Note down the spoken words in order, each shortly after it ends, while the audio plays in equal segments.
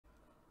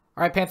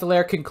All right,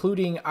 Panther,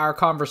 concluding our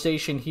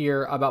conversation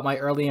here about my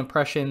early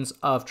impressions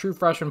of true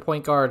freshman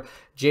point guard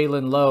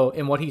Jaland Lowe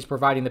and what he's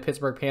providing the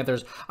Pittsburgh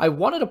Panthers. I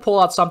wanted to pull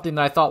out something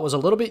that I thought was a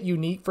little bit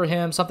unique for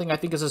him, something I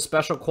think is a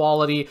special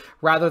quality,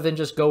 rather than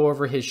just go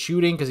over his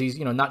shooting, because he's,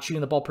 not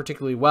shooting the ball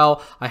particularly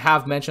well. I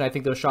have mentioned I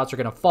think those shots are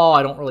going to fall.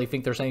 I don't really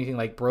think there's anything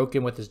like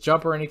broken with his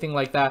jumper or anything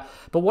like that.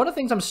 But one of the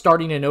things I'm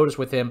starting to notice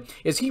with him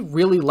is he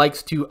really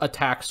likes to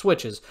attack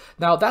switches.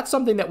 Now, that's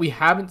something that we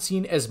haven't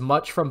seen as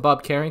much from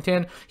Bub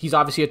Carrington. He's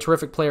obviously a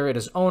terrific player in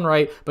his own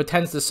right, but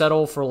tends to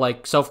settle for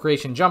like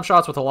self-creation jump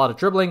shots with a lot of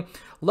dribbling.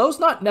 Lowe's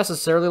not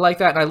necessarily like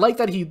that, and I like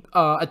that he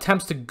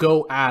attempts to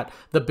go at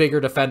the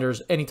bigger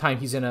defenders anytime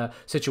he's in a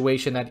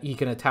situation that he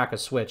can attack a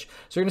switch.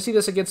 So you're going to see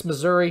this against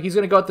Missouri. He's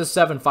going to go at this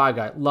 7-5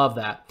 guy. Love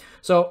that.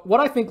 So what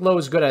I think Lowe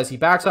is good at is he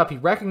backs up, he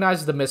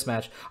recognizes the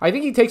mismatch. I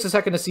think he takes a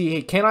second to see,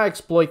 hey, can I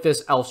exploit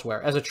this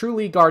elsewhere? As a true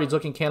lead guard, he's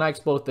looking, can I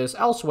exploit this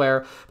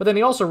elsewhere? But then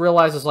he also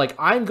realizes, like,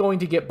 I'm going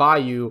to get by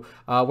you,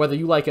 whether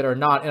you like it or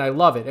not, and I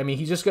love it. I mean,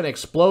 he's just going to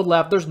explode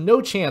left. There's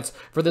no chance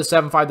for this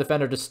 7-5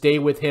 defender to stay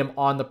with him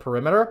on the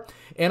perimeter.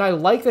 And I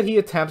like that he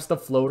attempts the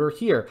floater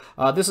here.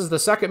 This is the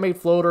second made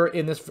floater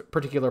in this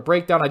particular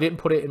breakdown. I didn't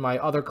put it in my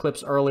other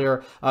clips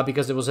earlier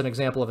because it was an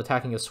example of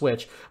attacking a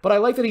switch. But I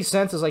like that he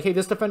senses like, hey,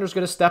 this defender's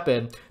going to step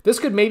in. This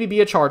could maybe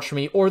be a charge for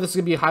me, or this is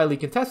going to be highly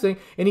contesting,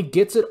 and he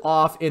gets it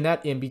off in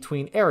that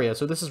in-between area.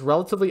 So this is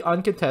relatively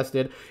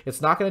uncontested.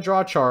 It's not going to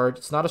draw a charge.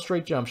 It's not a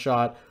straight jump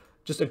shot.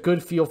 Just a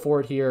good feel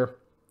for it here.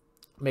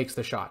 Makes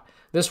the shot.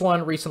 This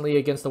one recently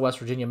against the West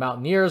Virginia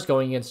Mountaineers,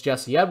 going against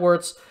Jesse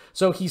Edwards.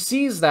 So he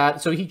sees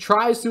that, so he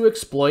tries to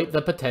exploit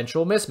the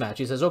potential mismatch.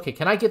 He says, okay,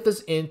 can I get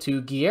this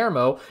into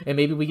Guillermo, and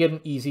maybe we get an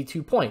easy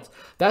 2 points?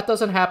 That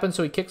doesn't happen,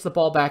 so he kicks the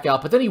ball back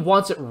out, but then he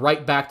wants it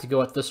right back to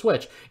go at the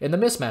switch in the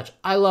mismatch.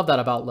 I love that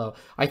about Lowe.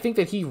 I think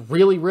that he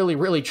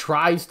really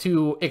tries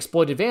to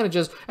exploit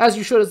advantages, as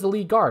you should as the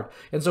lead guard.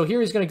 And so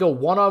here he's going to go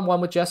one-on-one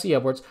with Jesse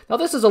Edwards. Now,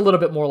 this is a little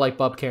bit more like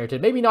Bub Carrington.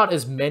 Maybe not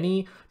as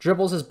many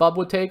dribbles as Bub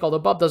would take, although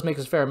Bub does make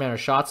his fair amount of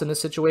shots in this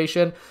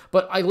situation.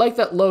 But I like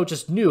that Lowe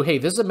just knew, hey,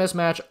 this is a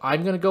mismatch.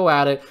 I'm going to go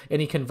at it,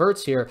 and he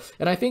converts here.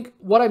 And I think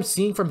what I'm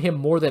seeing from him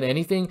more than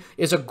anything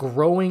is a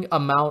growing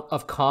amount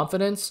of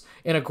confidence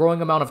and a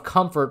growing amount of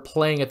comfort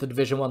playing at the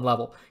Division I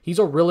level. He's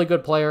a really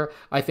good player.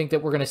 I think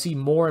that we're going to see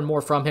more and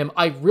more from him.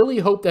 I really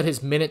hope that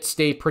his minutes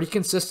stay pretty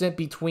consistent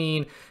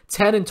between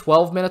 10 and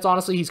 12 minutes.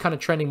 Honestly, he's kind of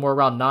trending more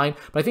around 9,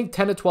 but I think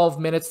 10 to 12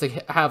 minutes to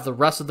have the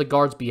rest of the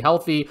guards be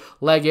healthy.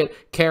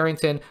 Leggett,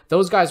 Carrington,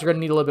 those guys are going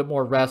to need a little bit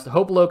more rest. I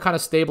hope Lowe kind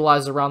of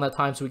stabilizes around that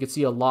time so we could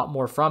see a lot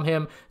more from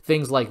him.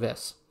 Things like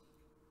this.